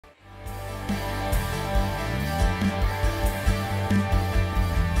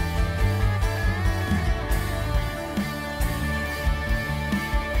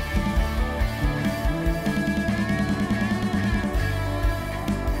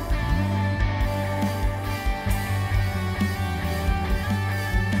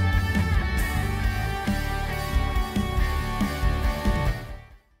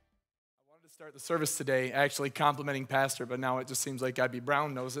service today, actually complimenting Pastor, but now it just seems like I'd be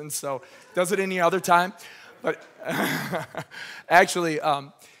brown-nosing, so does it any other time. But actually,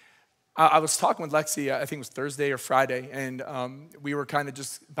 I was talking with Lexi, I think it was Thursday or Friday, and we were kind of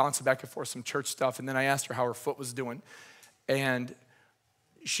just bouncing back and forth some church stuff, and then I asked her how her foot was doing, and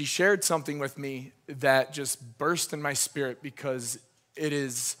she shared something with me that just burst in my spirit because it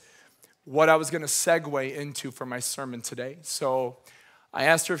is what I was going to segue into for my sermon today. So I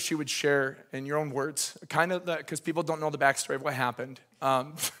asked her if she would share in your own words, kind of because people don't know the backstory of what happened.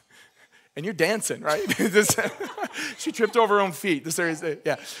 And you're dancing, right? She tripped over her own feet.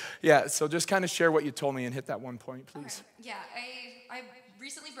 Yeah. So just kind of share what you told me and hit that one point, please. Okay. Yeah, I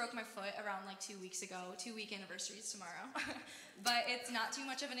recently broke my foot around like 2 weeks ago. 2-week anniversary is tomorrow. But it's not too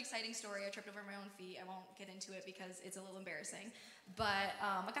much of an exciting story. I tripped over my own feet. I won't get into it because it's a little embarrassing. But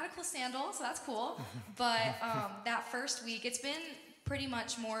I got a cool sandal, so that's cool. But that first week, it's been pretty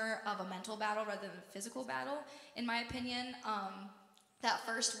much more of a mental battle rather than a physical battle, in my opinion. That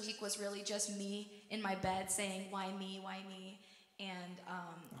first week was really just me in my bed saying, why me? And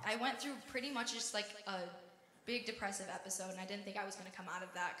I went through pretty much just like a big depressive episode, and I didn't think I was going to come out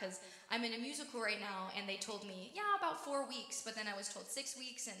of that because I'm in a musical right now, and they told me, yeah, about 4 weeks, but then I was told 6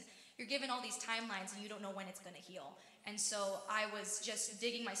 weeks, and you're given all these timelines, and you don't know when it's going to heal. And so I was just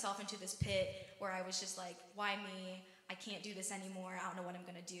digging myself into this pit where I was just like, why me? I can't do this anymore. I don't know what I'm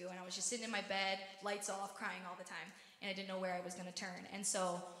going to do. And I was just sitting in my bed, lights off, crying all the time, and I didn't know where I was going to turn. And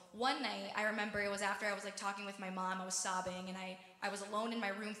so one night, I remember it was after I was like talking with my mom, I was sobbing, and I was alone in my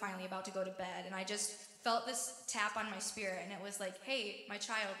room finally about to go to bed, and I just felt this tap on my spirit, and it was like, hey, my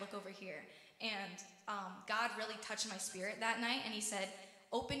child, look over here. And God really touched my spirit that night, and he said,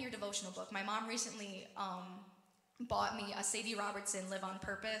 open your devotional book. My mom recently bought me a Sadie Robertson Live on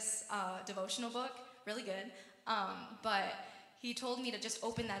Purpose devotional book, really good. But he told me to just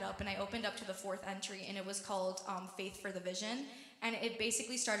open that up, and I opened up to the 4th entry, and it was called Faith for the Vision. And it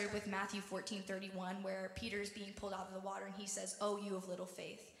basically started with Matthew 14:31, where Peter's being pulled out of the water, and he says, oh, you of little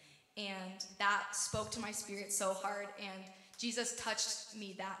faith. And that spoke to my spirit so hard, and Jesus touched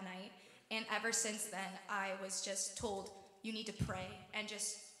me that night. And ever since then, I was just told, you need to pray, and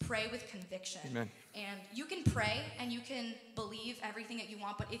just pray with conviction. Amen. And you can pray, and you can believe everything that you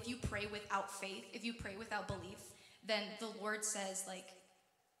want, but if you pray without faith, if you pray without belief, then the Lord says, like,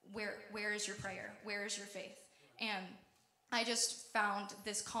 where is your prayer? Where is your faith? And I just found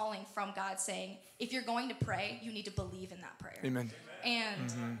this calling from God saying, if you're going to pray, you need to believe in that prayer. Amen.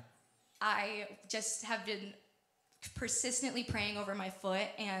 And I just have been persistently praying over my foot,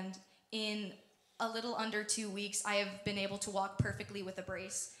 and in a little under 2 weeks, I have been able to walk perfectly with a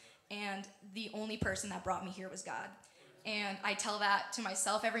brace, and the only person that brought me here was God. And I tell that to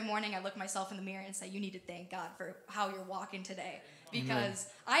myself every morning. I look myself in the mirror and say, you need to thank God for how you're walking today, because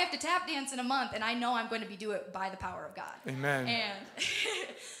I have to tap dance in a month, and I know I'm going to be doing it by the power of God. Amen. And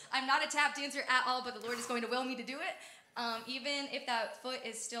I'm not a tap dancer at all, but the Lord is going to will me to do it. Even if that foot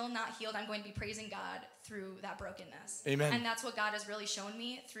is still not healed, I'm going to be praising God through that brokenness. Amen. And that's what God has really shown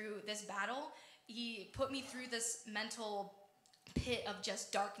me through this battle. He put me through this mental pit of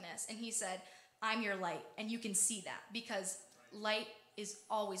just darkness, and he said, I'm your light, and you can see that, because light is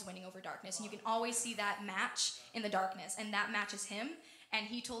always winning over darkness, and you can always see that match in the darkness, and that matches him. And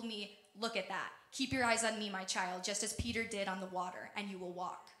he told me, look at that. Keep your eyes on me, my child, just as Peter did on the water, and you will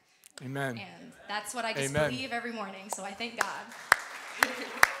walk. Amen. And that's what I just believe every morning, so I thank God. You don't need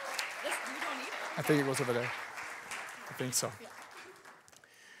it. I think it goes over there. I think so. Yeah.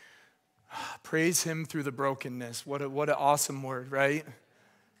 Praise him through the brokenness. What an awesome word, right?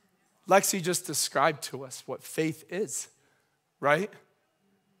 Lexi just described to us what faith is, right?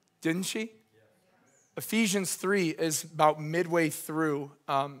 Didn't she? Yeah. Ephesians 3 is about midway through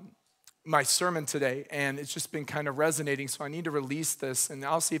my sermon today, and it's just been kind of resonating, so I need to release this, and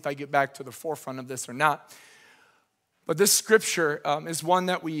I'll see if I get back to the forefront of this or not. But this scripture is one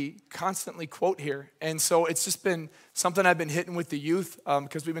that we constantly quote here, and so it's just been something I've been hitting with the youth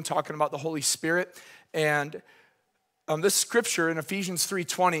because we've been talking about the Holy Spirit, and this scripture in Ephesians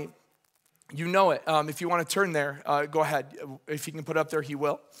 3:20, you know it. If you want to turn there, go ahead. If he can put it up there, he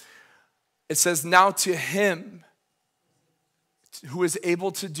will. It says, now to him who is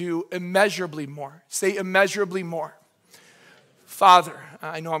able to do immeasurably more. Say immeasurably more. Father,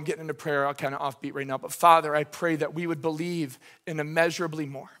 I know I'm getting into prayer, I'm kind of offbeat right now, but Father, I pray that we would believe in immeasurably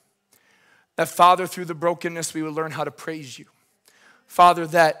more. That Father, through the brokenness, we would learn how to praise you. Father,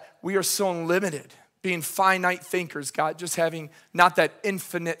 that we are so limited, being finite thinkers, God, just having not that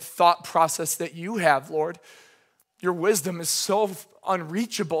infinite thought process that you have, Lord. Your wisdom is so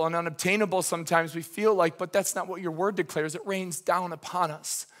unreachable and unobtainable sometimes we feel like, but that's not what your word declares. It rains down upon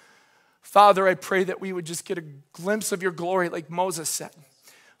us. Father, I pray that we would just get a glimpse of your glory like Moses said.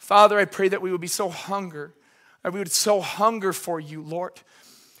 Father, I pray that we would be so hunger, that we would so hunger for you, Lord,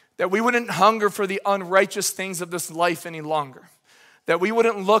 that we wouldn't hunger for the unrighteous things of this life any longer, that we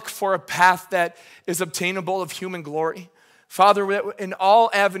wouldn't look for a path that is obtainable of human glory. Father, in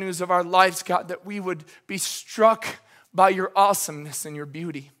all avenues of our lives, God, that we would be struck by your awesomeness and your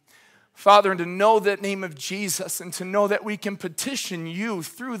beauty. Father, and to know that name of Jesus and to know that we can petition you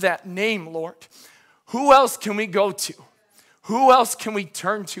through that name, Lord. Who else can we go to? Who else can we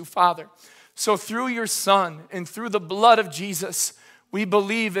turn to, Father? So through your Son and through the blood of Jesus, we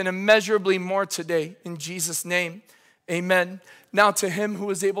believe in immeasurably more today. In Jesus' name, amen. Now to him who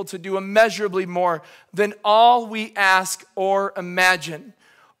is able to do immeasurably more than all we ask or imagine,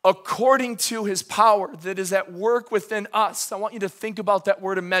 according to his power that is at work within us. I want you to think about that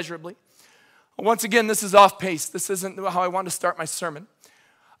word immeasurably. Once again, this is off pace. This isn't how I want to start my sermon.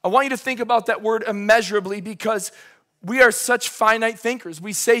 I want you to think about that word immeasurably because we are such finite thinkers.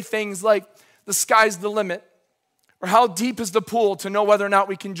 We say things like, the sky's the limit, or how deep is the pool to know whether or not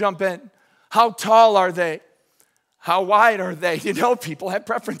we can jump in? How tall are they? How wide are they? You know, people have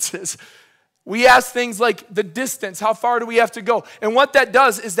preferences. We ask things like the distance, how far do we have to go? And what that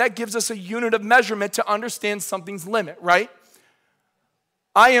does is that gives us a unit of measurement to understand something's limit, right?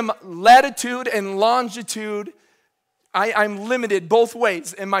 I am latitude and longitude. I'm limited both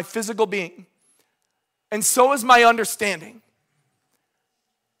ways in my physical being. And so is my understanding.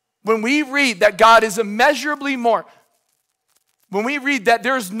 When we read that God is immeasurably more, when we read that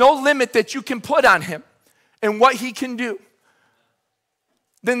there's no limit that you can put on him and what he can do,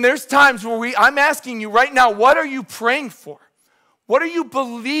 then there's times where I'm asking you right now, what are you praying for? What are you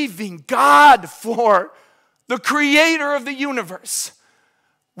believing God for? The creator of the universe.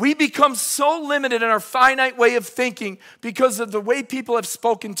 We become so limited in our finite way of thinking because of the way people have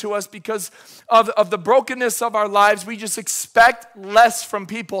spoken to us, because of the brokenness of our lives. We just expect less from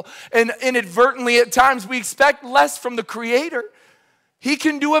people. And inadvertently at times we expect less from the Creator. He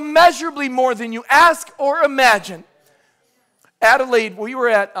can do immeasurably more than you ask or imagine. Adelaide, we were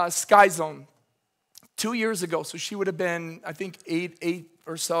at Sky Zone 2 years ago. So she would have been, I think, eight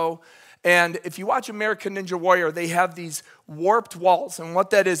or so. And if you watch American Ninja Warrior, they have these warped walls. And what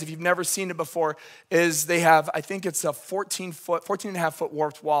that is, if you've never seen it before, is they have, I think it's a 14 and a half foot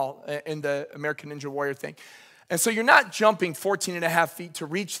warped wall in the American Ninja Warrior thing. And so you're not jumping 14 and a half feet to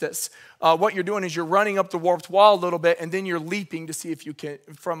reach this. What you're doing is you're running up the warped wall a little bit, and then you're leaping to see if you can,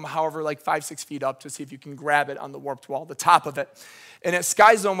 from however like 5-6 feet up, to see if you can grab it on the warped wall, the top of it. And at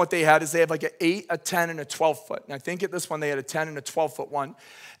Sky Zone, what they had is they have like an 8, a 10, and a 12 foot. And I think at this one, they had a 10 and a 12 foot one.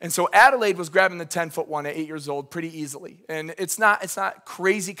 And so Adelaide was grabbing the 10 foot one at 8 years old pretty easily. And it's not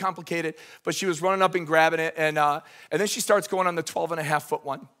crazy complicated, but she was running up and grabbing it. And then she starts going on the 12 and a half foot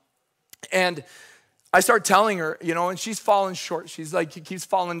one. And I start telling her, you know, and she's falling short. She's like, she keeps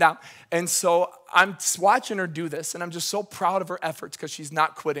falling down. And so I'm watching her do this, and I'm just so proud of her efforts because she's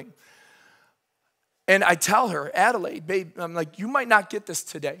not quitting. And I tell her, Adelaide, babe, I'm like, you might not get this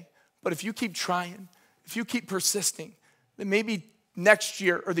today, but if you keep trying, if you keep persisting, then maybe next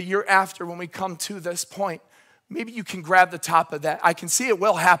year or the year after when we come to this point, maybe you can grab the top of that. I can see it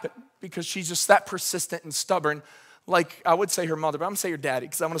will happen because she's just that persistent and stubborn. Like I would say her mother, but I'm going to say her daddy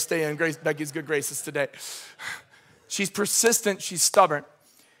because I want to stay in Becky's good graces today. She's persistent. She's stubborn.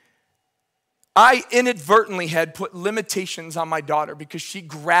 I inadvertently had put limitations on my daughter because she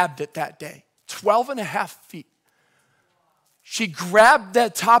grabbed it that day. 12 and a half feet. She grabbed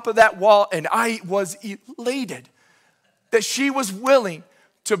that top of that wall, and I was elated that she was willing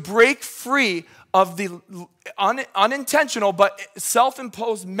to break free of the unintentional but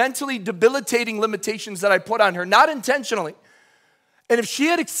self-imposed, mentally debilitating limitations that I put on her, not intentionally. And if she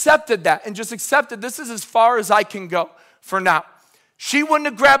had accepted that and just accepted this is as far as I can go for now, she wouldn't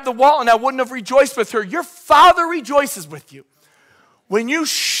have grabbed the wall and I wouldn't have rejoiced with her. Your Father rejoices with you. When you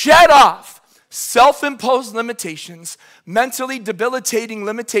shed off self-imposed limitations, mentally debilitating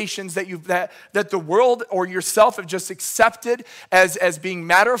limitations that the world or yourself have just accepted as being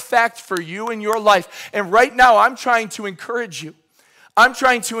matter of fact for you in your life. And right now, I'm trying to encourage you. I'm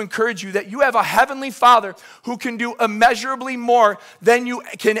trying to encourage you that you have a heavenly Father who can do immeasurably more than you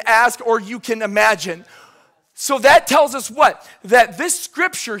can ask or you can imagine. So that tells us what? That this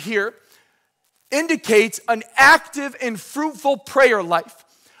scripture here indicates an active and fruitful prayer life.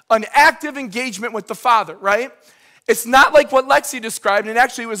 An active engagement with the Father, right? It's not like what Lexi described, and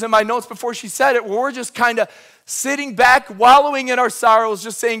actually it was in my notes before she said it, where we're just kind of sitting back, wallowing in our sorrows,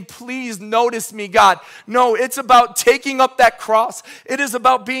 just saying, please notice me, God. No, it's about taking up that cross. It is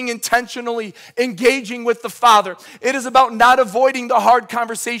about being intentionally engaging with the Father. It is about not avoiding the hard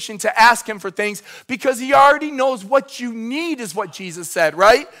conversation to ask him for things, because he already knows what you need, is what Jesus said,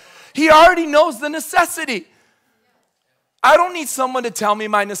 right? He already knows the necessity. I don't need someone to tell me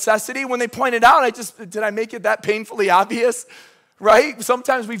my necessity. When they point it out, did I make it that painfully obvious? Right?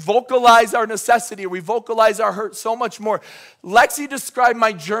 Sometimes we vocalize our necessity, or we vocalize our hurt so much more. Lexi described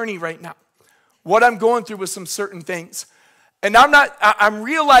my journey right now, what I'm going through with some certain things. And I'm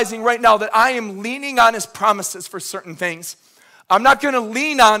realizing right now that I am leaning on his promises for certain things. I'm not going to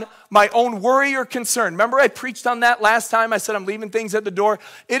lean on my own worry or concern. Remember I preached on that last time? I said I'm leaving things at the door.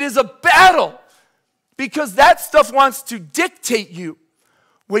 It is a battle, because that stuff wants to dictate you.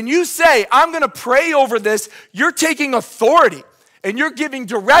 When you say, I'm going to pray over this, you're taking authority. And you're giving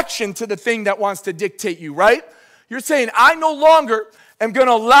direction to the thing that wants to dictate you, right? You're saying, I no longer am going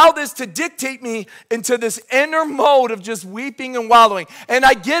to allow this to dictate me into this inner mode of just weeping and wallowing. And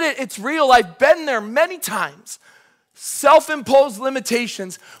I get it. It's real. I've been there many times. Self-imposed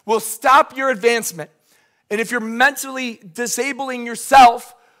limitations will stop your advancement. And if you're mentally disabling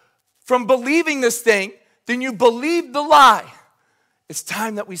yourself from believing this thing, then you believe the lie. It's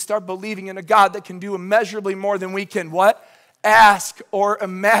time that we start believing in a God that can do immeasurably more than we can what? Ask or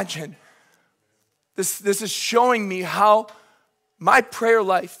imagine. This is showing me how my prayer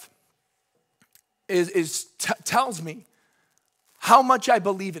life tells me how much I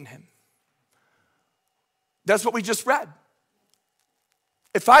believe in him. That's what we just read.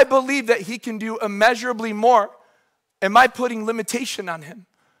 If I believe that he can do immeasurably more, am I putting limitation on him?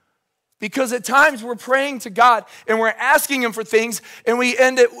 Because at times we're praying to God and we're asking him for things, and we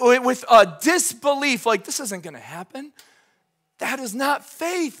end it with a disbelief, like this isn't going to happen. That is not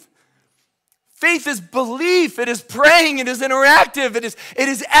faith. Faith is belief. It is praying. It is interactive. It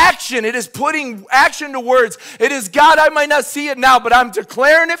is action. It is putting action to words. It is, God, I might not see it now, but I'm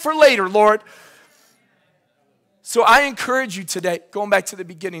declaring it for later, Lord. So I encourage you today, going back to the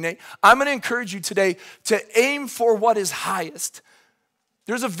beginning, Nate, I'm going to encourage you today to aim for what is highest.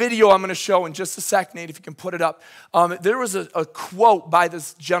 There's a video I'm going to show in just a sec, Nate, if you can put it up. There was a quote by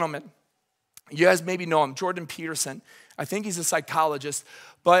this gentleman. You guys maybe know him, Jordan Peterson. I think he's a psychologist,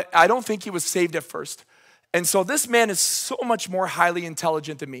 but I don't think he was saved at first. And so this man is so much more highly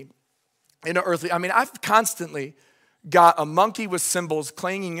intelligent than me in an earthly. I mean, I've constantly got a monkey with cymbals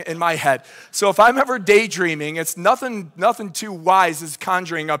clanging in my head. So if I'm ever daydreaming, it's nothing too wise is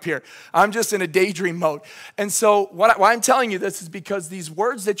conjuring up here. I'm just in a daydream mode. And so why I'm telling you this is because these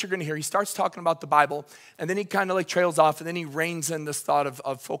words that you're going to hear, he starts talking about the Bible, and then he kind of like trails off, and then he reins in this thought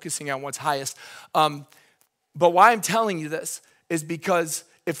of focusing on what's highest. But why I'm telling you this is because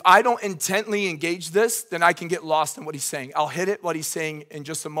if I don't intently engage this, then I can get lost in what he's saying. I'll hit it, what he's saying in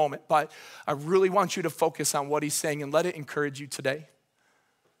just a moment, but I really want you to focus on what he's saying and let it encourage you today.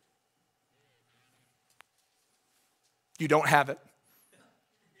 You don't have it.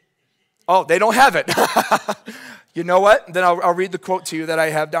 Oh, they don't have it. You know what? Then I'll read the quote to you that I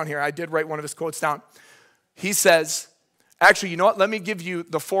have down here. I did write one of his quotes down. He says, actually, you know what? Let me give you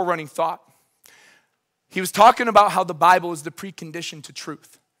the forerunning thought. He was talking about how the Bible is the precondition to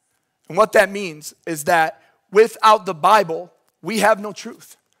truth. And what that means is that without the Bible, we have no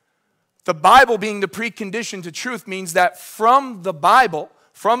truth. The Bible being the precondition to truth means that from the Bible,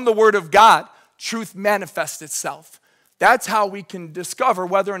 from the Word of God, truth manifests itself. That's how we can discover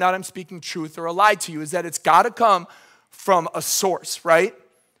whether or not I'm speaking truth or a lie to you, is that it's got to come from a source, right?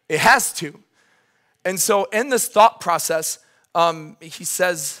 It has to. And so in this thought process, he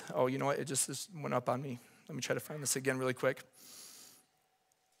says, oh, you know what? It just went up on me. Let me try to find this again really quick.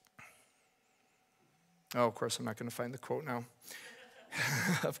 Oh, of course, I'm not going to find the quote now.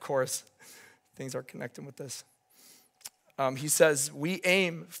 Of course, things are connecting with this. He says, we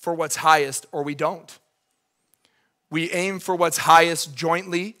aim for what's highest or we don't. We aim for what's highest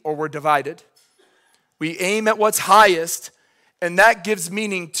jointly or we're divided. We aim at what's highest, and that gives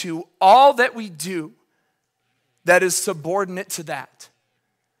meaning to all that we do that is subordinate to that.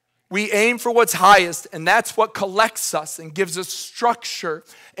 We aim for what's highest, and that's what collects us and gives us structure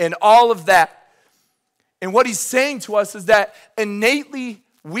and all of that. And what he's saying to us is that innately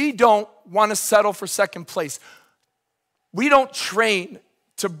we don't want to settle for second place. We don't train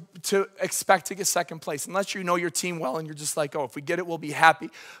to expect to get second place unless you know your team well and you're just like, oh, if we get it, we'll be happy.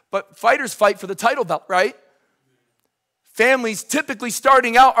 But fighters fight for the title belt, right? Families typically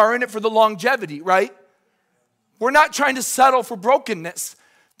starting out are in it for the longevity, right? We're not trying to settle for brokenness.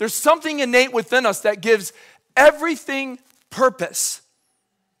 There's something innate within us that gives everything purpose.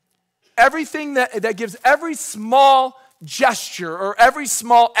 everything that gives every small gesture or every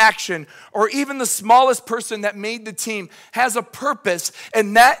small action or even the smallest person that made the team has a purpose,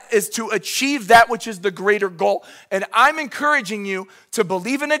 and that is to achieve that which is the greater goal. And I'm encouraging you to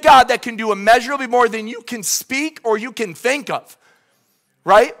believe in a God that can do immeasurably more than you can speak or you can think of,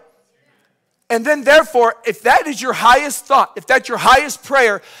 right? And then therefore, if that is your highest thought, if that's your highest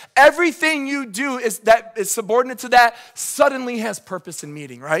prayer, everything you do that is subordinate to that suddenly has purpose and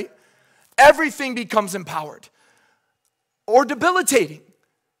meaning, right? Everything becomes empowered. Or debilitating.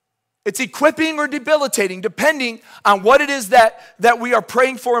 It's equipping or debilitating, depending on what it is that we are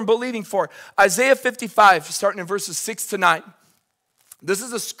praying for and believing for. Isaiah 55, starting in verses 6 to 9. This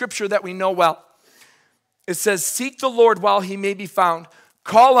is a scripture that we know well. It says, "Seek the Lord while he may be found.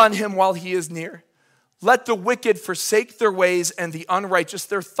 Call on him while he is near. Let the wicked forsake their ways and the unrighteous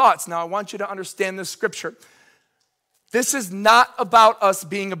their thoughts." Now, I want you to understand this scripture. This is not about us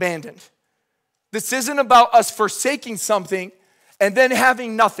being abandoned. This isn't about us forsaking something and then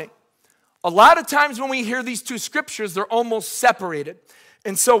having nothing. A lot of times when we hear these two scriptures, they're almost separated.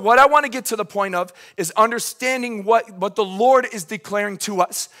 And so what I want to get to the point of is understanding what the Lord is declaring to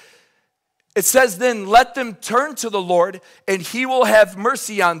us. It says then, "Let them turn to the Lord, and he will have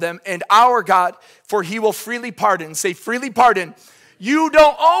mercy on them, and our God, for he will freely pardon." Say, freely pardon. You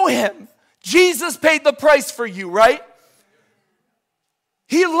don't owe him. Jesus paid the price for you, right?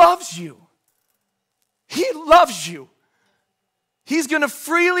 He loves you. He loves you. He's going to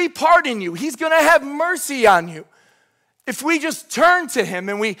freely pardon you. He's going to have mercy on you. If we just turn to him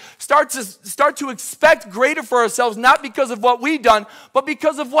and we start to expect greater for ourselves, not because of what we've done, but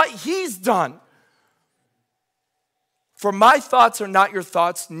because of what he's done. "For my thoughts are not your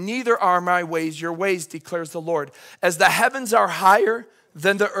thoughts, neither are my ways your ways, declares the Lord. As the heavens are higher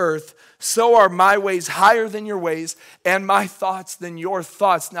than the earth, so are my ways higher than your ways, and my thoughts than your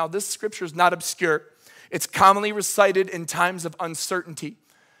thoughts." Now, this scripture is not obscure. It's commonly recited in times of uncertainty.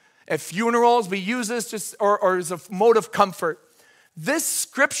 At funerals, we use this or as a mode of comfort. This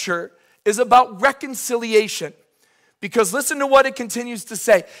scripture is about reconciliation. Because listen to what it continues to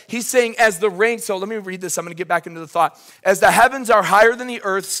say. He's saying, as the rain, so let me read this, I'm going to get back into the thought. "As the heavens are higher than the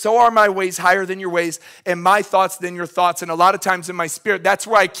earth, so are my ways higher than your ways, and my thoughts than your thoughts." And a lot of times in my spirit, that's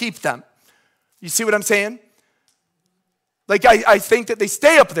where I keep them. You see what I'm saying? Like I think that they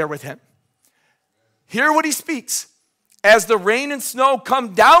stay up there with him. Hear what he speaks. "As the rain and snow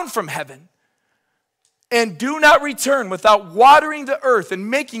come down from heaven and do not return without watering the earth and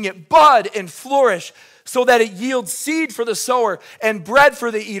making it bud and flourish so that it yields seed for the sower and bread for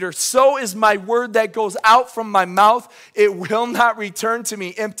the eater, so is my word that goes out from my mouth. It will not return to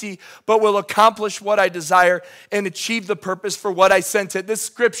me empty, but will accomplish what I desire and achieve the purpose for what I sent it." This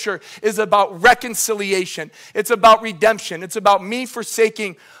scripture is about reconciliation. It's about redemption. It's about me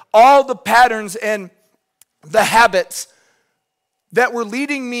forsaking all the patterns and the habits that were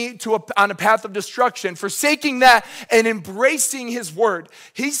leading me on a path of destruction, forsaking that and embracing his word.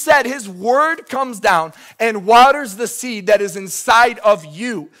 He said his word comes down and waters the seed that is inside of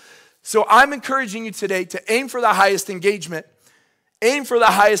you. So I'm encouraging you today to aim for the highest engagement, aim for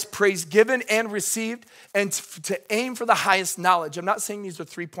the highest praise given and received, and to aim for the highest knowledge. I'm not saying these are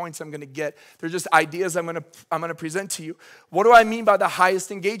 3 points I'm going to get. They're just ideas I'm going to present to you. What do I mean by the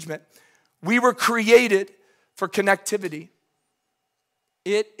highest engagement? We were created for connectivity.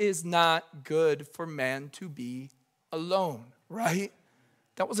 It is not good for man to be alone, right?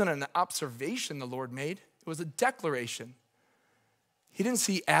 That wasn't an observation the Lord made. It was a declaration. He didn't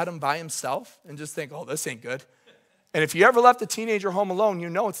see Adam by himself and just think, "Oh, this ain't good." And if you ever left a teenager home alone, you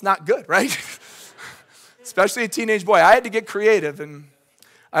know it's not good, right? Especially a teenage boy. I had to get creative, and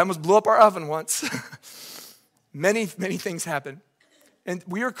I almost blew up our oven once. Many things happen. And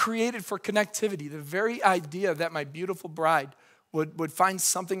we are created for connectivity. The very idea that my beautiful bride would find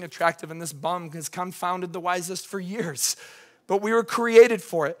something attractive in this bum has confounded the wisest for years. But we were created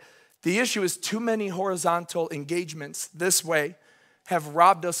for it. The issue is too many horizontal engagements this way have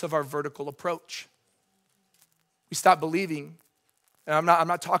robbed us of our vertical approach. We stop believing, and I'm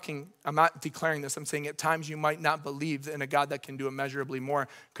not declaring this, I'm saying at times you might not believe in a God that can do immeasurably more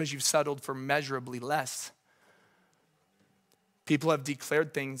because you've settled for measurably less. People have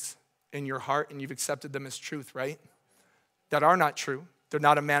declared things in your heart and you've accepted them as truth, right? That are not true. They're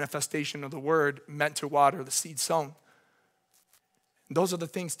not a manifestation of the word meant to water the seed sown. And those are the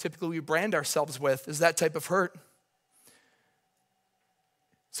things typically we brand ourselves with, is that type of hurt.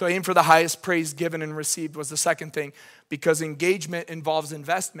 So aim for the highest praise given and received was the second thing, because engagement involves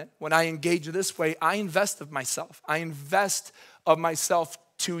investment. When I engage this way, I invest of myself. I invest of myself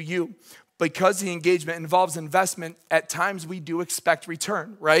to you. because the engagement involves investment, at times we do expect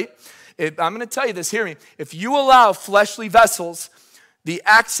return, right? I'm going to tell you this, hear me. If you allow fleshly vessels the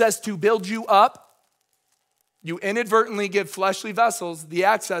access to build you up, you inadvertently give fleshly vessels the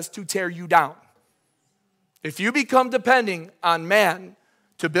access to tear you down. If you become depending on man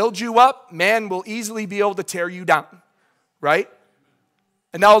to build you up, man will easily be able to tear you down, right?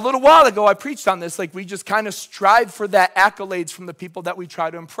 And now a little while ago, I preached on this, like we just kind of strive for that accolades from the people that we try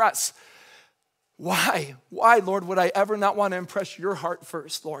to impress. Why? Why, Lord, would I ever not want to impress your heart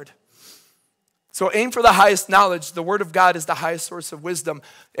first, Lord? So aim for the highest knowledge. The word of God is the highest source of wisdom.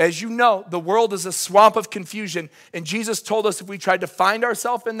 As you know, the world is a swamp of confusion. And Jesus told us if we tried to find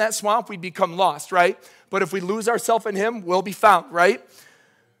ourselves in that swamp, we'd become lost, right? But if we lose ourselves in him, we'll be found, right?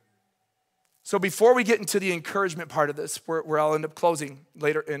 So before we get into the encouragement part of this, where I'll end up closing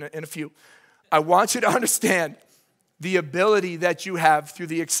later in a few, I want you to understand the ability that you have through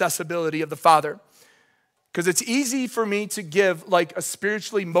the accessibility of the Father. Because it's easy for me to give like a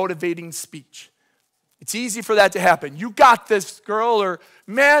spiritually motivating speech. It's easy for that to happen. You got this, girl, or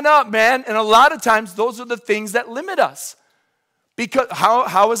man up, man. And a lot of times, those are the things that limit us. Because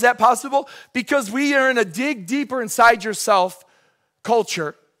how is that possible? Because we are in a dig deeper inside yourself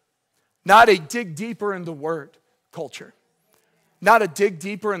culture, not a dig deeper in the Word culture, not a dig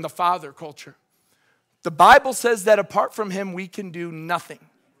deeper in the Father culture. The Bible says that apart from Him, we can do nothing,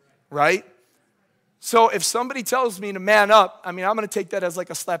 right? So if somebody tells me to man up, I mean, I'm going to take that as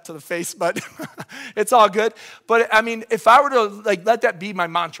like a slap to the face, but it's all good. But I mean, if I were to like let that be my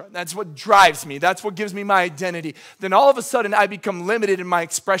mantra, that's what drives me, that's what gives me my identity, then all of a sudden I become limited in my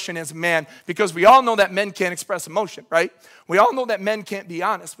expression as a man, because we all know that men can't express emotion, right? We all know that men can't be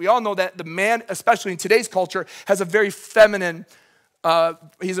honest. We all know that the man, especially in today's culture, has a very feminine,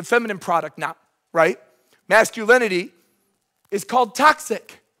 he's a feminine product now, right? Masculinity is called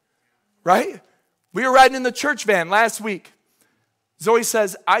toxic, right? We were riding in the church van last week. Zoe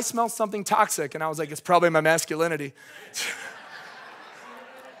says, I smell something toxic. And I was like, it's probably my masculinity.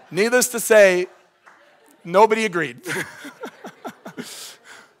 Needless to say, nobody agreed.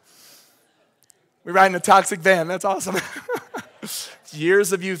 We ride in a toxic van. That's awesome.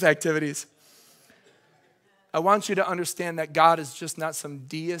 Years of youth activities. I want you to understand that God is just not some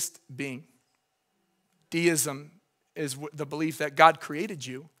deist being. Deism is the belief that God created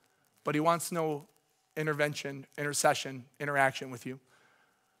you, but He wants no intervention, intercession, interaction with you.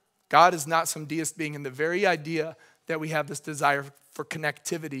 God is not some deist being, and the very idea that we have this desire for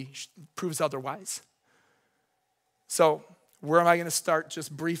connectivity proves otherwise. So, where am I going to start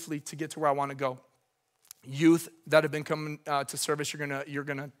just briefly to get to where I want to go? Youth that have been coming to service, this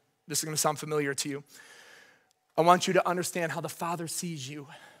is going to sound familiar to you. I want you to understand how the Father sees you.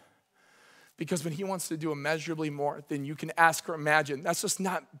 Because when He wants to do immeasurably more than you can ask or imagine, that's just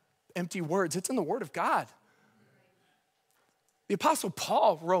not empty words. It's in the Word of God. The Apostle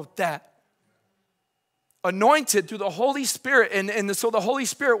Paul wrote that. Anointed through the Holy Spirit. So the Holy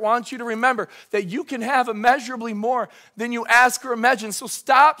Spirit wants you to remember that you can have immeasurably more than you ask or imagine. So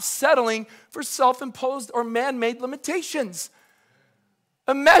stop settling for self-imposed or man-made limitations.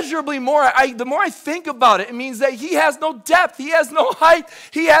 Immeasurably more. The more I think about it, it means that He has no depth. He has no height.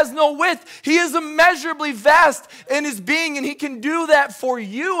 He has no width. He is immeasurably vast in His being, and He can do that for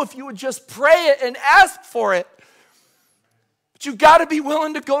you if you would just pray it and ask for it. But you've got to be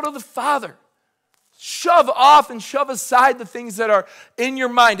willing to go to the Father. Shove off and shove aside the things that are in your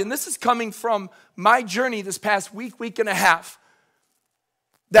mind. And this is coming from my journey this past week and a half.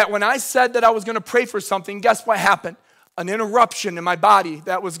 That when I said that I was going to pray for something, guess what happened? An interruption in my body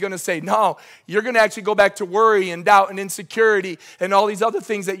that was going to say, no, you're going to actually go back to worry and doubt and insecurity and all these other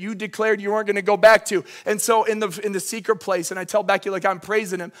things that you declared you weren't going to go back to. And so in the secret place, and I tell Becky, like, I'm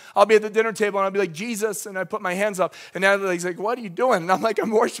praising Him. I'll be at the dinner table and I'll be like, Jesus, and I put my hands up. And Natalie's like, what are you doing? And I'm like,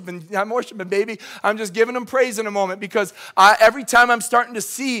 I'm worshiping, baby. I'm just giving Him praise in a moment, because every time I'm starting to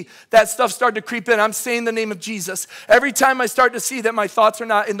see that stuff start to creep in, I'm saying the name of Jesus. Every time I start to see that my thoughts are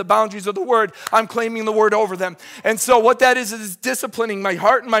not in the boundaries of the Word, I'm claiming the Word over them. And so what that is disciplining my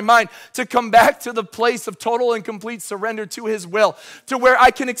heart and my mind to come back to the place of total and complete surrender to His will, to where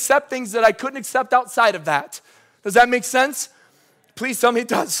I can accept things that I couldn't accept outside of that. Does that make sense? Please tell me it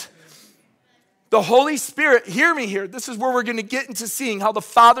does. The Holy Spirit, hear me here. This is where we're going to get into seeing how the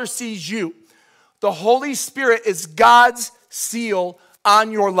Father sees you. The Holy Spirit is God's seal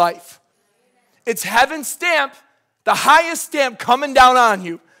on your life. It's heaven's stamp, the highest stamp coming down on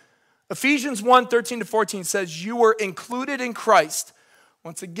you. Ephesians 1:13-14 says, you were included in Christ.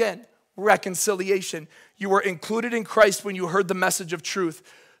 Once again, reconciliation. You were included in Christ when you heard the message of truth,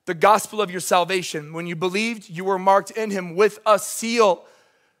 the gospel of your salvation. When you believed, you were marked in Him with a seal,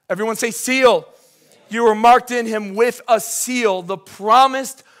 Everyone say seal. You were marked in him with a seal, the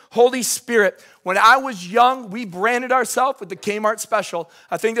promised Holy Spirit. When I was young, we branded ourselves with the Kmart special.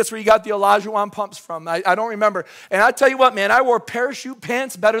 I think that's where you got the Olajuwon pumps from. I don't remember. And I tell you what, man, I wore parachute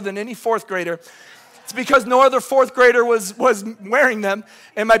pants better than any fourth grader. It's because no other fourth grader was wearing them,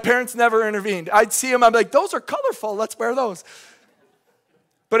 and my parents never intervened. I'd see them, I'd be like, those are colorful, let's wear those.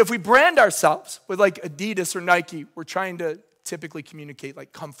 But if we brand ourselves with like Adidas or Nike, we're trying to typically communicate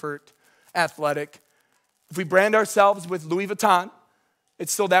like comfort, athletic. If we brand ourselves with Louis Vuitton,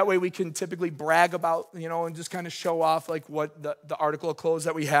 it's so that way we can typically brag about, and just kind of show off like what the article of clothes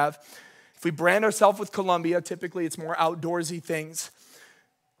that we have. If we brand ourselves with Columbia, typically it's more outdoorsy things.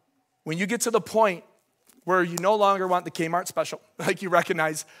 When you get to the point where you no longer want the Kmart special, like you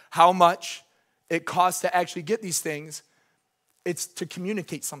recognize how much it costs to actually get these things, it's to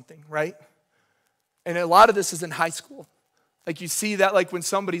communicate something, right? And a lot of this is in high school. Like you see that like when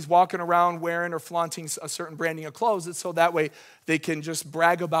somebody's walking around wearing or flaunting a certain branding of clothes, it's so that way they can just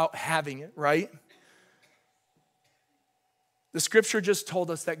brag about having it, right? The scripture just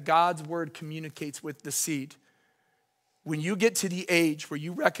told us that God's word communicates with the seed. When you get to the age where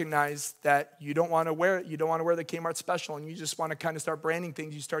you recognize that you don't want to wear it, you don't want to wear the Kmart special, and you just want to kind of start branding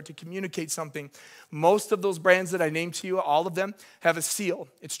things, you start to communicate something. Most of those brands that I named to you, all of them have a seal.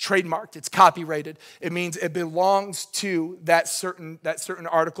 It's trademarked, it's copyrighted. It means it belongs to that certain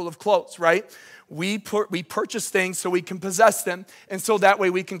article of clothes, right? We purchase things so we can possess them, and so that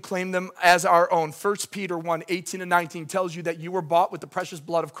way we can claim them as our own. 1 Peter 1:18-19 tells you that you were bought with the precious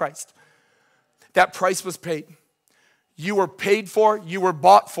blood of Christ. That price was paid. You were paid for, you were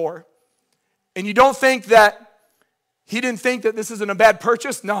bought for. And you don't think that he didn't think that this isn't a bad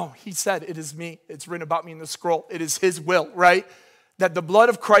purchase? No, he said, it is me. It's written about me in the scroll. It is his will, right? That the blood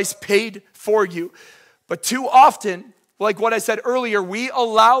of Christ paid for you. But too often, like what I said earlier, we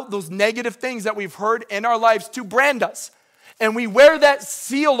allow those negative things that we've heard in our lives to brand us. And we wear that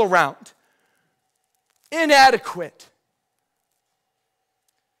seal around. Inadequate.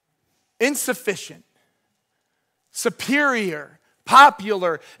 Insufficient. Superior,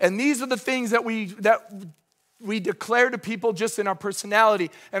 popular, and these are the things that we declare to people just in our personality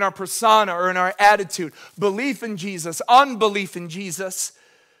and our persona or in our attitude. Belief in Jesus, unbelief in Jesus.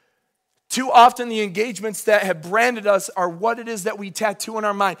 Too often the engagements that have branded us are what it is that we tattoo in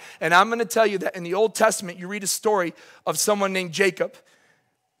our mind. And I'm going to tell you that in the Old Testament, you read a story of someone named Jacob.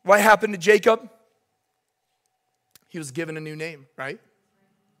 What happened to Jacob? He was given a new name, right?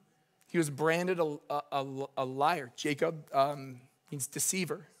 He was branded a liar. Jacob means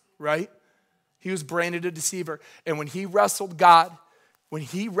deceiver, right? He was branded a deceiver. And when he wrestled God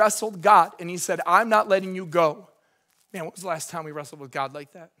and he said, I'm not letting you go. Man, when was the last time we wrestled with God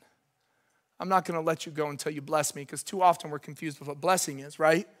like that? I'm not going to let you go until you bless me, because too often we're confused with what blessing is,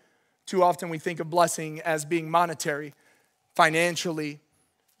 right? Too often we think of blessing as being monetary, financially,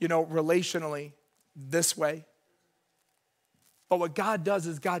 relationally, this way. But what God does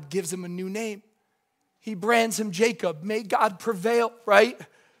is God gives him a new name. He brands him Jacob. May God prevail, right?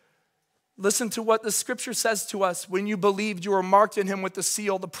 Listen to what the scripture says to us. When you believed, you were marked in him with the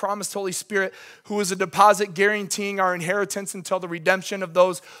seal, the promised Holy Spirit, who is a deposit guaranteeing our inheritance until the redemption of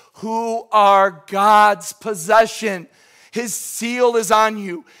those who are God's possession. His seal is on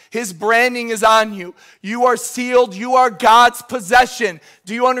you. His branding is on you. You are sealed. You are God's possession.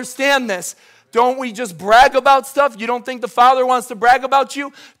 Do you understand this? Don't we just brag about stuff? You don't think the Father wants to brag about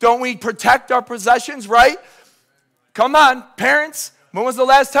you? Don't we protect our possessions, right? Come on, parents. When was the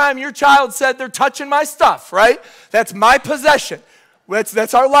last time your child said they're touching my stuff, right? That's my possession.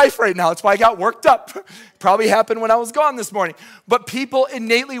 That's our life right now. That's why I got worked up. Probably happened when I was gone this morning. But people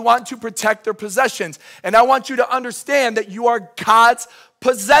innately want to protect their possessions. And I want you to understand that you are God's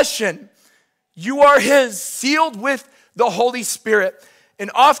possession. You are his, sealed with the Holy Spirit.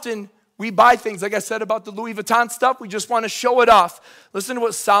 And often we buy things, like I said about the Louis Vuitton stuff, we just want to show it off. Listen to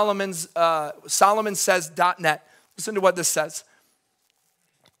what Solomon says.net. Listen to what this says.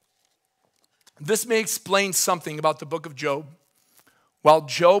 This may explain something about the book of Job. While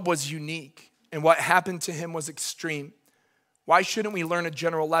Job was unique and what happened to him was extreme, why shouldn't we learn a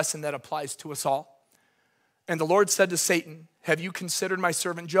general lesson that applies to us all? And the Lord said to Satan, have you considered my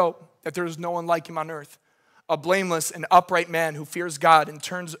servant Job, that there is no one like him on earth, a blameless and upright man who fears God and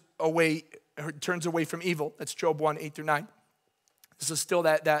turns away from evil? That's Job 1:8-9. This is still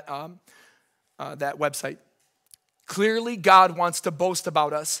that website. Clearly, God wants to boast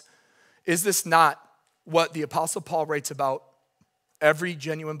about us. Is this not what the Apostle Paul writes about every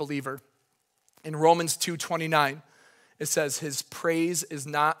genuine believer? In Romans 2:29, it says, his praise is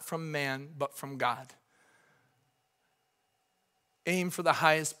not from man, but from God. Aim for the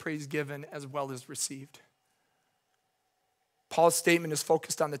highest praise given as well as received. Paul's statement is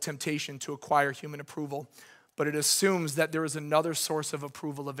focused on the temptation to acquire human approval, but it assumes that there is another source of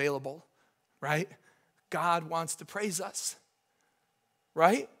approval available, right? God wants to praise us,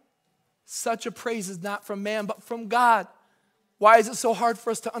 right? Such a praise is not from man, but from God. Why is it so hard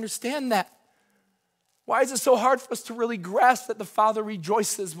for us to understand that? Why is it so hard for us to really grasp that the Father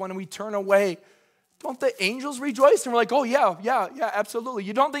rejoices when we turn away? Don't the angels rejoice? And we're like, oh yeah, absolutely.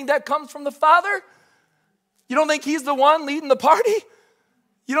 You don't think that comes from the Father? You don't think he's the one leading the party?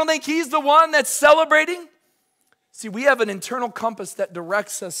 You don't think he's the one that's celebrating? See, we have an internal compass that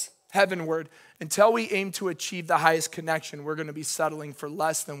directs us heavenward. Until we aim to achieve the highest connection, we're going to be settling for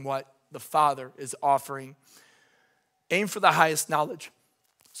less than what the Father is offering. Aim for the highest knowledge.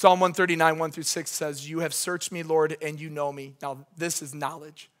 Psalm 139, 1-6 says, you have searched me, Lord, and you know me. Now, this is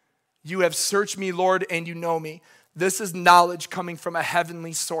knowledge. You have searched me, Lord, and you know me. This is knowledge coming from a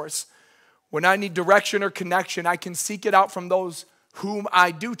heavenly source. When I need direction or connection, I can seek it out from those whom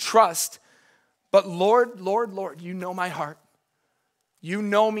I do trust. But Lord, you know my heart. You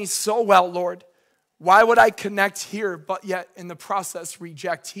know me so well, Lord. Why would I connect here, but yet in the process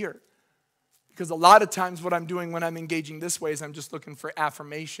reject here? Because a lot of times what I'm doing when I'm engaging this way is I'm just looking for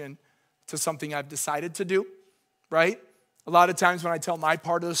affirmation to something I've decided to do, right? A lot of times when I tell my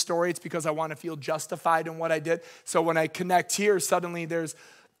part of the story, it's because I want to feel justified in what I did. So when I connect here, suddenly there's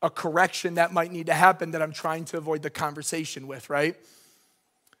a correction that might need to happen that I'm trying to avoid the conversation with, right?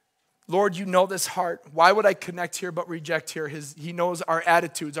 Lord, you know this heart. Why would I connect here but reject here? He knows our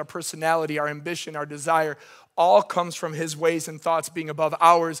attitudes, our personality, our ambition, our desire. All comes from his ways and thoughts being above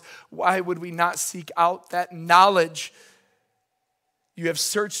ours. Why would we not seek out that knowledge? You have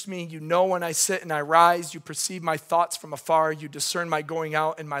searched me. You know when I sit and I rise. You perceive my thoughts from afar. You discern my going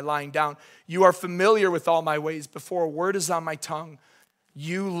out and my lying down. You are familiar with all my ways. Before a word is on my tongue,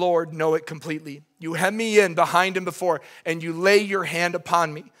 you, Lord, know it completely. You hem me in behind and before, and you lay your hand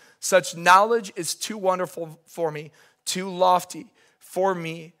upon me. Such knowledge is too wonderful for me, too lofty for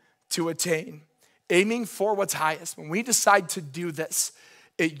me to attain. Aiming for what's highest. When we decide to do this,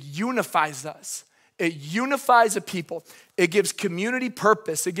 it unifies us. It unifies a people. It gives community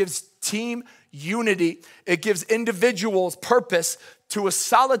purpose. It gives team unity. It gives individuals purpose to a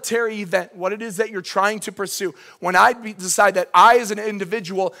solitary event, what it is that you're trying to pursue. When I decide that I as an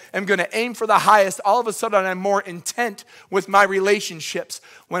individual am going to aim for the highest, all of a sudden I'm more intent with my relationships.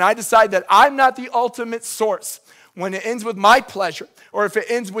 When I decide that I'm not the ultimate source, when it ends with my pleasure, or if it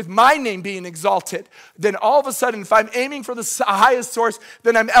ends with my name being exalted, then all of a sudden, if I'm aiming for the highest source,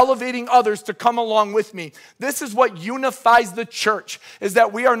 then I'm elevating others to come along with me. This is what unifies the church, is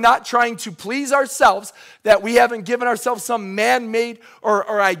that we are not trying to please ourselves, that we haven't given ourselves some man-made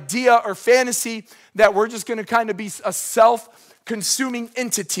or idea or fantasy that we're just going to kind of be a self-consuming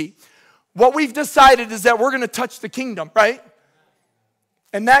entity. What we've decided is that we're going to touch the kingdom, right?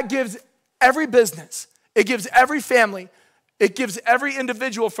 And that gives every business, it gives every family, it gives every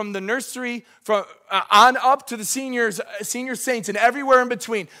individual from the nursery on up to the senior saints and everywhere in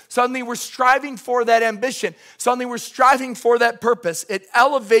between. Suddenly we're striving for that ambition. Suddenly we're striving for that purpose. It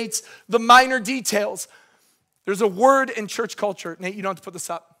elevates the minor details. There's a word in church culture. Nate, you don't have to put this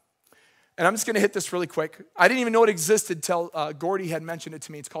up. And I'm just going to hit this really quick. I didn't even know it existed until Gordy had mentioned it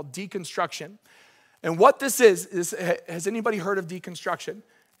to me. It's called deconstruction. And what this is, has anybody heard of deconstruction?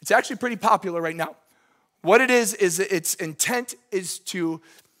 It's actually pretty popular right now. What it is its intent is to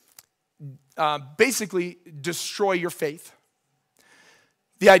basically destroy your faith.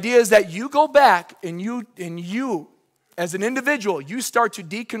 The idea is that you go back and you, as an individual, you start to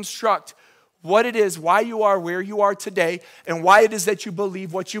deconstruct what it is, why you are where you are today, and why it is that you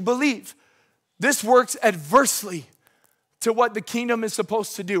believe what you believe. This works adversely to what the kingdom is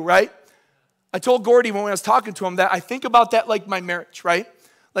supposed to do, right? I told Gordy when I was talking to him that I think about that like my marriage, right?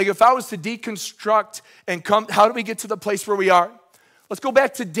 Like if I was to deconstruct and how do we get to the place where we are? Let's go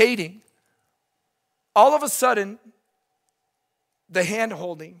back to dating. All of a sudden, the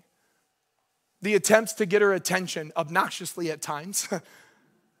hand-holding, the attempts to get her attention obnoxiously at times,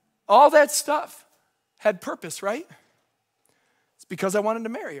 all that stuff had purpose, right? It's because I wanted to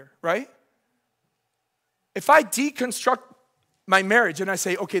marry her, right? If I deconstruct my marriage and I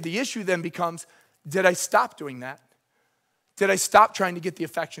say, okay, the issue then becomes, did I stop doing that? Did I stop trying to get the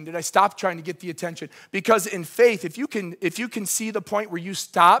affection? Did I stop trying to get the attention? Because in faith, if you can see the point where you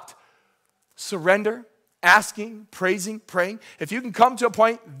stopped, surrender, asking, praising, praying, if you can come to a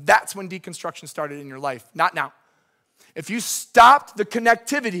point, that's when deconstruction started in your life, not now. If you stopped the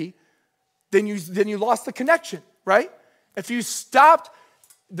connectivity, then you lost the connection, right? If you stopped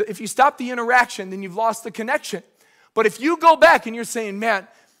the interaction, then you've lost the connection. But if you go back and you're saying, man,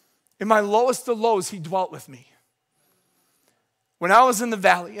 in my lowest of lows, he dwelt with me. When I was in the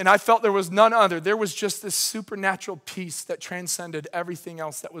valley and I felt there was none other, there was just this supernatural peace that transcended everything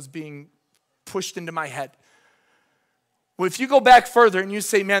else that was being pushed into my head. Well, if you go back further and you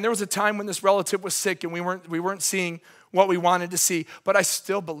say, man, there was a time when this relative was sick and we weren't seeing what we wanted to see, but I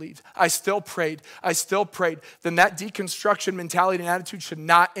still believed, I still prayed, then that deconstruction mentality and attitude should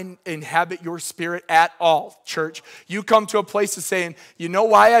not inhabit your spirit at all, church. You come to a place of saying, you know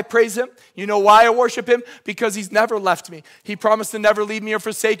why I praise him? You know why I worship him? Because he's never left me. He promised to never leave me or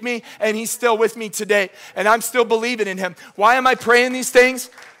forsake me, and he's still with me today, and I'm still believing in him. Why am I praying these things?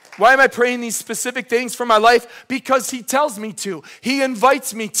 Why am I praying these specific things for my life? Because he tells me to. He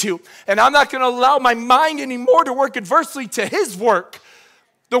invites me to. And I'm not going to allow my mind anymore to work adversely to his work.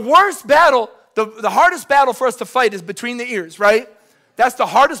 The worst battle, the hardest battle for us to fight is between the ears, right? That's the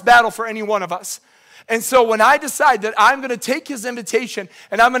hardest battle for any one of us. And so when I decide that I'm going to take his invitation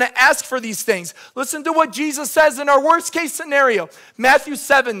and I'm going to ask for these things, listen to what Jesus says in our worst case scenario. Matthew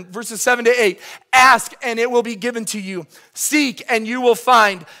 7, verses 7 to 8. Ask and it will be given to you. Seek and you will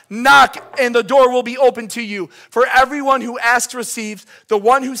find. Knock and the door will be opened to you. For everyone who asks receives. The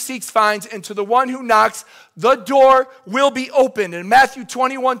one who seeks finds. And to the one who knocks, the door will be opened. In Matthew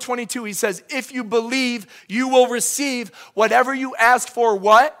 21:22, he says, if you believe, you will receive whatever you ask for.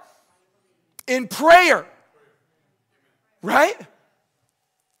 What? In prayer, right?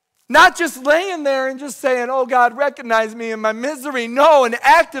 Not just laying there and just saying, oh God, recognize me in my misery. No, an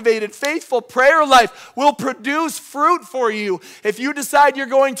activated, faithful prayer life will produce fruit for you if you decide you're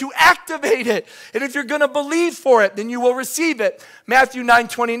going to activate it. And if you're going to believe for it, then you will receive it. Matthew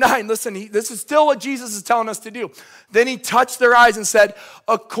 9:29, listen, this is still what Jesus is telling us to do. Then he touched their eyes and said,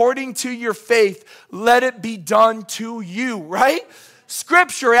 according to your faith, let it be done to you, right?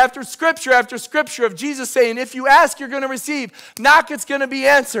 Scripture after scripture after scripture of Jesus saying, if you ask, you're going to receive. Knock, it's going to be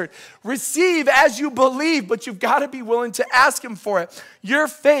answered. Receive as you believe, but you've got to be willing to ask him for it. Your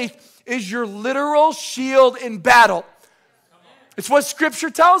faith is your literal shield in battle. It's what Scripture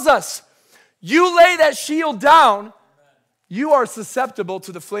tells us. You lay that shield down, you are susceptible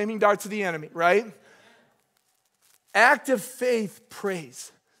to the flaming darts of the enemy, right? Active faith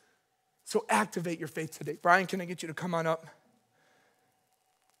prays. So activate your faith today. Brian, can I get you to come on up?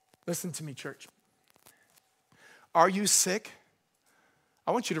 Listen to me, church. Are you sick?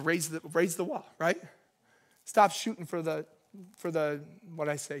 I want you to raise the wall, right? Stop shooting for the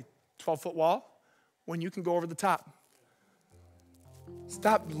 12-foot wall when you can go over the top.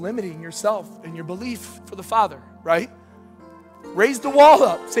 Stop limiting yourself and your belief for the Father, right? Raise the wall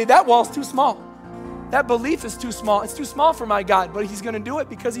up. Say, that wall's too small. That belief is too small. It's too small for my God, but he's going to do it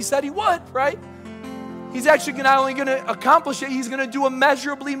because he said he would, right? He's actually not only going to accomplish it, he's going to do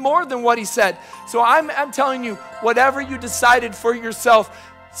immeasurably more than what he said. So I'm telling you, whatever you decided for yourself,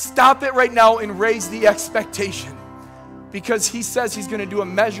 stop it right now and raise the expectation. Because he says he's going to do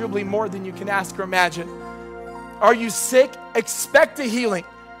immeasurably more than you can ask or imagine. Are you sick? Expect a healing.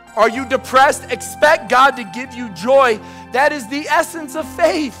 Are you depressed? Expect God to give you joy. That is the essence of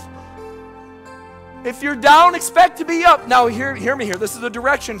faith. If you're down, expect to be up. Now, hear me here. This is a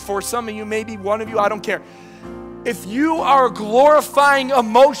direction for some of you, maybe one of you, I don't care. If you are glorifying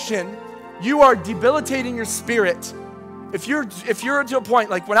emotion, you are debilitating your spirit. If you're to a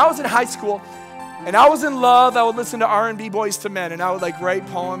point, like when I was in high school and I was in love, I would listen to R&B Boys to Men and I would like write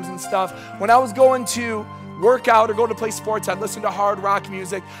poems and stuff. When I was going to work out or go to play sports, I'd listen to hard rock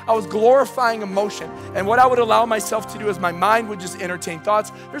music. I was glorifying emotion. And what I would allow myself to do is my mind would just entertain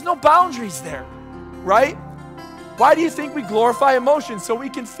thoughts. There's no boundaries there. Right? Why do you think we glorify emotion? So we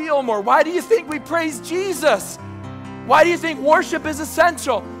can feel more. Why do you think we praise Jesus? Why do you think worship is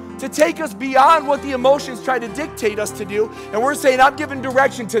essential? To take us beyond what the emotions try to dictate us to do. And we're saying, I'm giving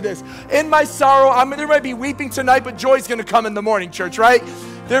direction to this. In my sorrow, there might be weeping tonight, but joy's going to come in the morning, church, right?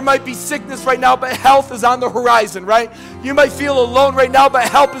 There might be sickness right now, but health is on the horizon, right? You might feel alone right now, but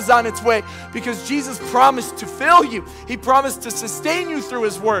help is on its way because Jesus promised to fill you. He promised to sustain you through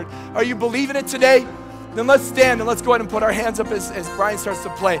his word. Are you believing it today? Then let's stand and let's go ahead and put our hands up as Brian starts to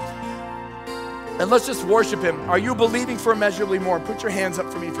play. And let's just worship him. Are you believing for immeasurably more? Put your hands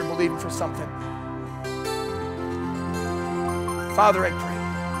up for me if you're believing for something. Father, I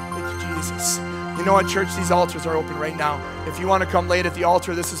pray. Thank you, Jesus. You know what, church? These altars are open right now. If you want to come late at the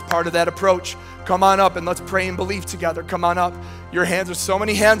altar, this is part of that approach. Come on up and let's pray and believe together. Come on up. Your hands are so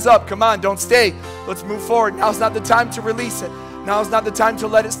many hands up. Come on, don't stay. Let's move forward. Now's not the time to release it. Now's not the time to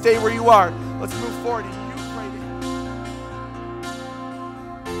let it stay where you are. Let's move forward.